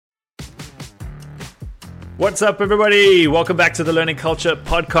What's up, everybody? Welcome back to the Learning Culture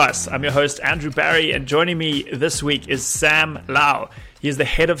Podcast. I'm your host, Andrew Barry, and joining me this week is Sam Lau. He is the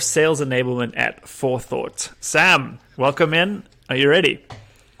Head of Sales Enablement at Forethought. Sam, welcome in. Are you ready?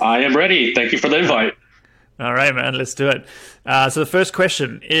 I am ready. Thank you for the invite. All right, man, let's do it. So the first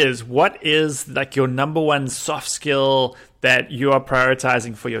question is, what is like your number one soft skill that you are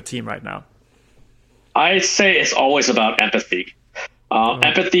prioritizing for your team right now? I'd say it's always about empathy.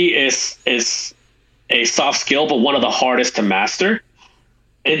 Empathy is a soft skill, but one of the hardest to master.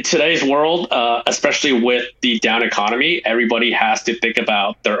 In today's world, especially with the down economy, everybody has to think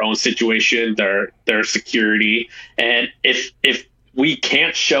about their own situation, their security. And if we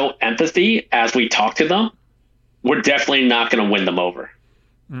can't show empathy as we talk to them, we're definitely not going to win them over.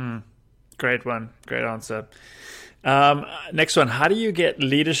 Great one. Great answer. Next one. How do you get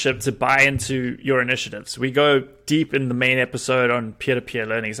leadership to buy into your initiatives? We go deep in the main episode on peer-to-peer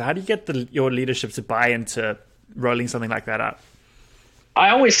learning. So how do you get your leadership to buy into rolling something like that out?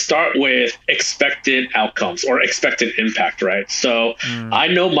 I always start with expected outcomes or expected impact, right? So I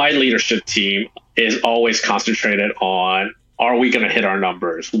know my leadership team is always concentrated on, are we going to hit our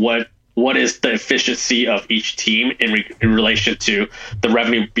numbers? What is the efficiency of each team in relation to the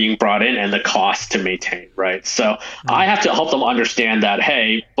revenue being brought in and the cost to maintain, right? So I have to help them understand that,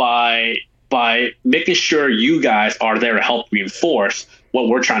 hey, by making sure you guys are there to help reinforce what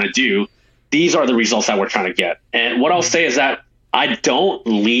we're trying to do, these are the results that we're trying to get. And what I'll say is that I don't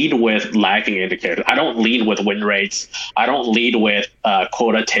lead with lagging indicators. I don't lead with win rates. I don't lead with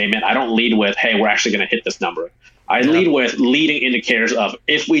quota attainment. I don't lead with, hey, we're actually going to hit this number. I lead with leading indicators of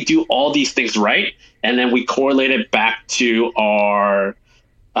if we do all these things right, and then we correlate it back to our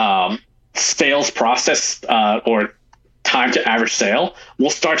sales process or time to average sale, we'll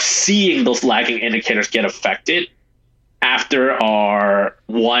start seeing those lagging indicators get affected after our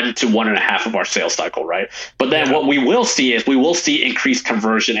 1 to 1.5 of our sales cycle, right? But then what we will see is we will see increased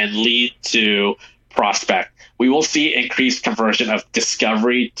conversion and lead to prospect. We will see increased conversion of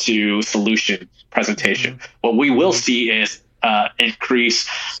discovery to solution presentation. What we will see is increased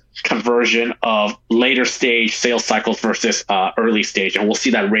conversion of later stage sales cycles versus early stage. And we'll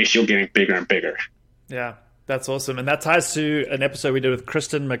see that ratio getting bigger and bigger. Yeah, that's awesome. And that ties to an episode we did with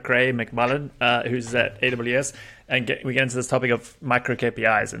Kristen McMullen, who's at AWS. And we get into this topic of micro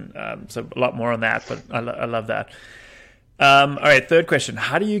KPIs. And so a lot more on that, but I love that. All right, third question.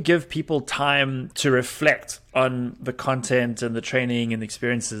 How do you give people time to reflect on the content and the training and the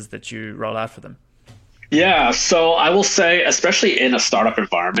experiences that you roll out for them? Yeah, so I will say, especially in a startup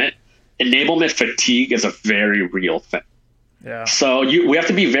environment, enablement fatigue is a very real thing. Yeah. So we have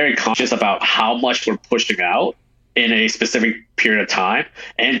to be very conscious about how much we're pushing out in a specific period of time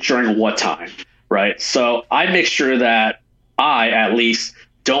and during what time, right? So I make sure that I, at least,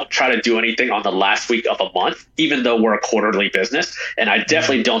 don't try to do anything on the last week of a month, even though we're a quarterly business. And I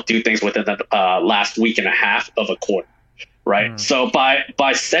definitely don't do things within the last week and a half of a quarter, right? So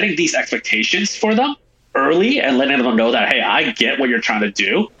by setting these expectations for them early and letting them know that, hey, I get what you're trying to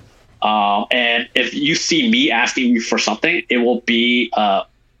do. And if you see me asking you for something, it will be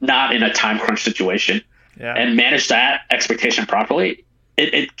not in a time crunch situation. And manage that expectation properly.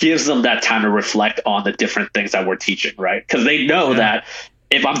 It gives them that time to reflect on the different things that we're teaching, right? Because they know that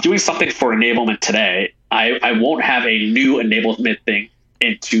if I'm doing something for enablement today, I won't have a new enablement thing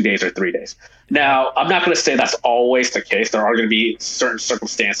in 2 days or 3 days. Now, I'm not going to say that's always the case. There are going to be certain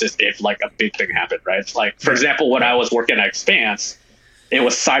circumstances if like a big thing happened, right? It's like, for example, when I was working at Expanse, it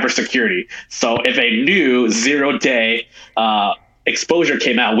was cybersecurity. So if a new 0-day exposure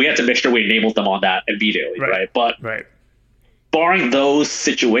came out, we had to make sure we enabled them on that immediately, right? But barring those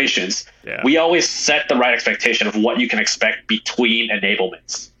situations, we always set the right expectation of what you can expect between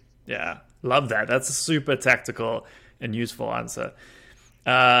enablements. Yeah, love that. That's a super tactical and useful answer.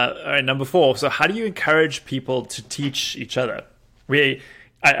 All right, number 4. So how do you encourage people to teach each other?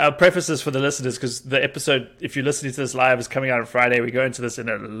 I'll preface this for the listeners because the episode, if you're listening to this live, is coming out on Friday. We go into this in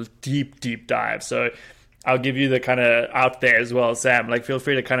a deep dive. So I'll give you the kind of out there as well, Sam. Like, feel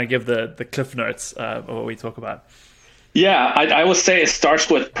free to kind of give the cliff notes of what we talk about. Yeah, I would say it starts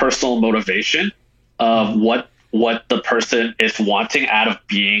with personal motivation of what the person is wanting out of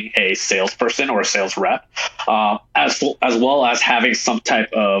being a salesperson or a sales rep, as well as having some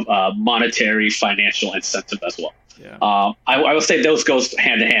type of monetary financial incentive as well. I would say those goes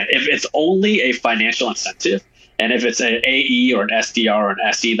hand in hand. If it's only a financial incentive, and if it's an AE or an SDR or an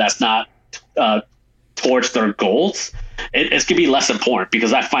SE that's not towards their goals, it's going to be less important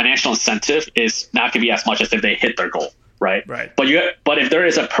because that financial incentive is not going to be as much as if they hit their goal. Right. But if there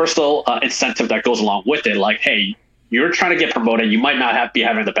is a personal incentive that goes along with it, like, hey, you're trying to get promoted, you might not be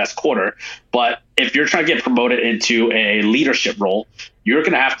having the best quarter, but if you're trying to get promoted into a leadership role, you're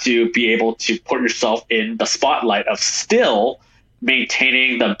going to have to be able to put yourself in the spotlight of still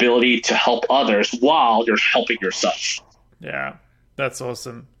maintaining the ability to help others while you're helping yourself. Yeah, that's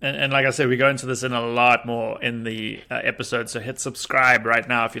awesome. And like I said, we go into this in a lot more in the episode. So hit subscribe right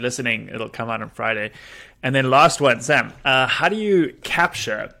now. If you're listening, it'll come out on Friday. And then last one, Sam, how do you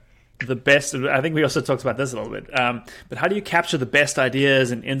capture the best? I think we also talked about this a little bit. But how do you capture the best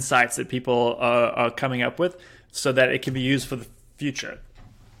ideas and insights that people are coming up with so that it can be used for the future?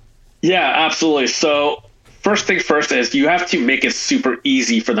 Yeah, absolutely. So first thing first is you have to make it super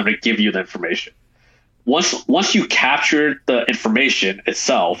easy for them to give you the information. Once you capture the information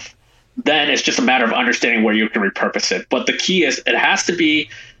itself, then it's just a matter of understanding where you can repurpose it. But the key is it has to be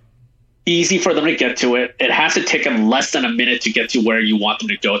easy for them to get to it. It has to take them less than a minute to get to where you want them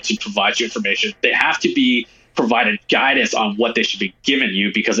to go to provide you information. They have to be provided guidance on what they should be giving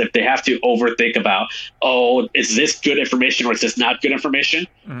you, because if they have to overthink about, oh, is this good information or is this not good information,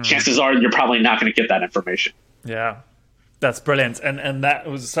 chances are you're probably not going to get that information. Yeah. That's brilliant. And that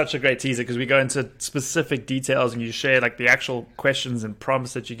was such a great teaser because we go into specific details and you share like the actual questions and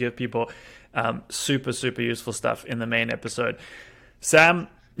prompts that you give people. Super, super useful stuff in the main episode. Sam,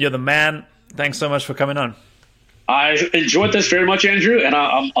 you're the man. Thanks so much for coming on. I enjoyed this very much, Andrew, and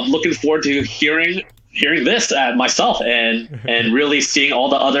I'm looking forward to hearing this myself and really seeing all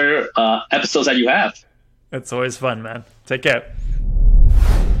the other episodes that you have. It's always fun, man. Take care.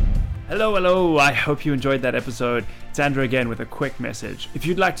 Hello. I hope you enjoyed that episode. It's Andrew again with a quick message. If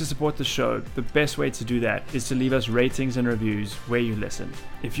you'd like to support the show, the best way to do that is to leave us ratings and reviews where you listen.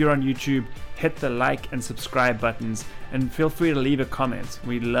 If you're on YouTube, hit the like and subscribe buttons and feel free to leave a comment.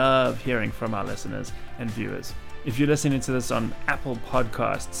 We love hearing from our listeners and viewers. If you're listening to this on Apple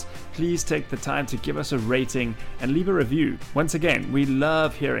Podcasts, please take the time to give us a rating and leave a review. Once again, we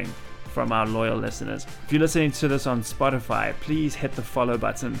love hearing from our loyal listeners. If you're listening to this on Spotify, please hit the follow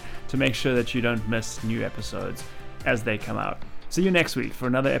button to make sure that you don't miss new episodes as they come out. See you next week for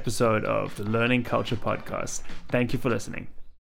another episode of the Learning Culture Podcast. Thank you for listening.